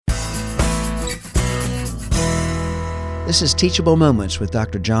This is Teachable Moments with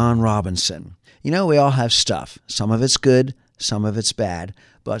Dr. John Robinson. You know, we all have stuff. Some of it's good, some of it's bad,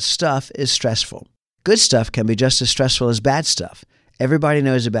 but stuff is stressful. Good stuff can be just as stressful as bad stuff. Everybody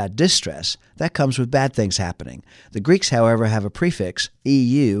knows about distress. That comes with bad things happening. The Greeks, however, have a prefix,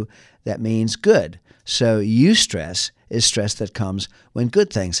 eu, that means good. So eustress is stress that comes when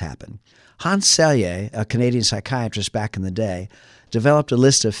good things happen. Hans Selye, a Canadian psychiatrist back in the day, developed a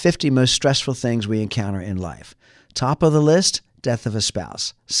list of 50 most stressful things we encounter in life. Top of the list, death of a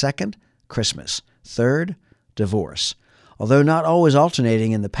spouse. Second, Christmas. Third, divorce. Although not always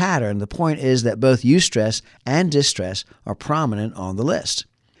alternating in the pattern, the point is that both eustress and distress are prominent on the list.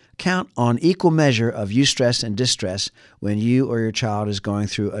 Count on equal measure of eustress and distress when you or your child is going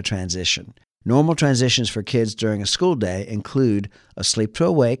through a transition. Normal transitions for kids during a school day include asleep to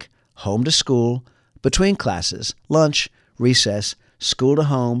awake, home to school, between classes, lunch, recess, school to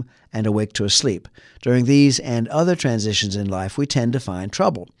home, and awake to asleep. During these and other transitions in life, we tend to find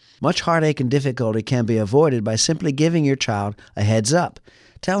trouble. Much heartache and difficulty can be avoided by simply giving your child a heads up.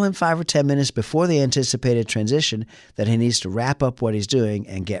 Tell him 5 or 10 minutes before the anticipated transition that he needs to wrap up what he's doing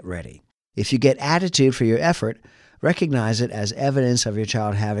and get ready. If you get attitude for your effort, recognize it as evidence of your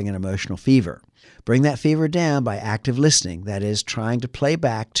child having an emotional fever. Bring that fever down by active listening, that is, trying to play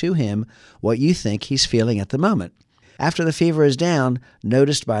back to him what you think he's feeling at the moment. After the fever is down,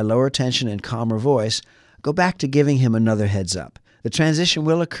 noticed by lower tension and calmer voice, go back to giving him another heads up. The transition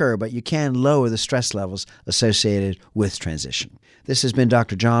will occur, but you can lower the stress levels associated with transition. This has been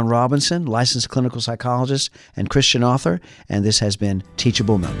Dr. John Robinson, licensed clinical psychologist and Christian author, and this has been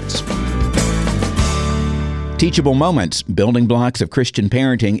Teachable Moments. Teachable Moments, Building Blocks of Christian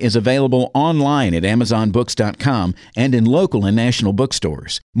Parenting is available online at AmazonBooks.com and in local and national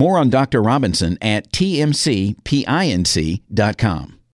bookstores. More on Dr. Robinson at tmcpinc.com.